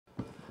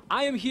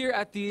I am here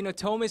at the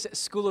Natomas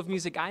School of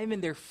Music. I am in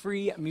their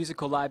free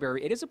musical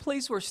library. It is a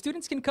place where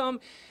students can come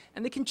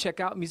and they can check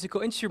out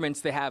musical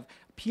instruments. They have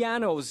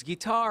pianos,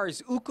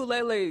 guitars,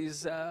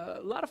 ukuleles,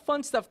 a lot of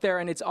fun stuff there,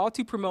 and it's all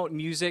to promote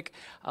music,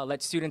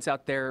 let students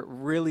out there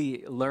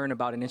really learn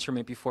about an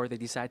instrument before they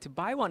decide to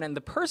buy one. And the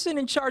person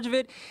in charge of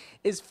it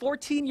is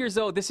 14 years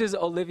old. This is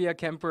Olivia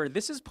Kemper.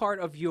 This is part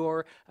of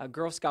your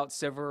Girl Scout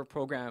Silver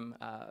program.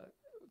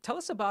 Tell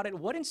us about it.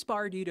 What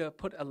inspired you to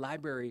put a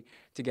library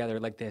together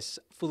like this,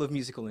 full of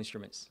musical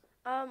instruments?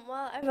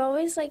 Well, I've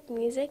always liked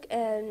music,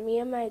 and me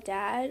and my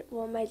dad,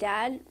 my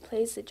dad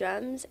plays the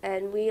drums,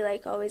 and we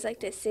always like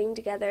to sing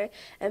together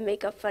and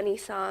make up funny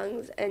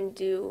songs and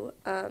do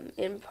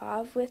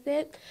improv with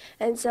it.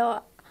 And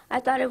so I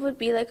thought it would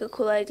be a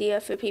cool idea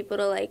for people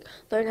to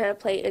learn how to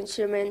play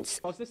instruments.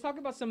 Well, let's talk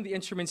about some of the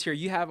instruments here.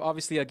 You have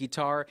obviously a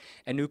guitar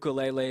and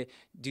ukulele.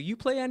 Do you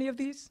play any of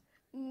these?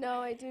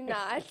 No, I do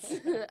not.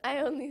 I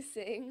only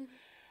sing.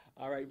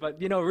 All right, but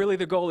really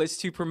the goal is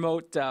to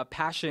promote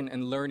passion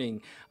and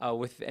learning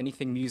with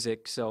anything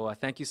music. So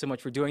thank you so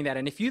much for doing that.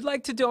 And if you'd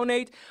like to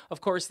donate, of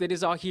course, that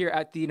is all here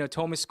at the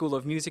Natomas School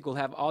of Music. We'll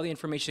have all the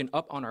information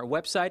up on our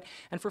website.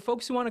 And for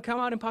folks who want to come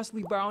out and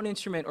possibly borrow an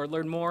instrument or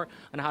learn more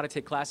on how to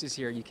take classes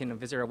here, you can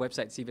visit our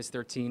website,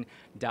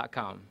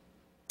 cvis13.com.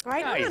 All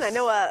right, nice. I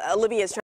know Olivia's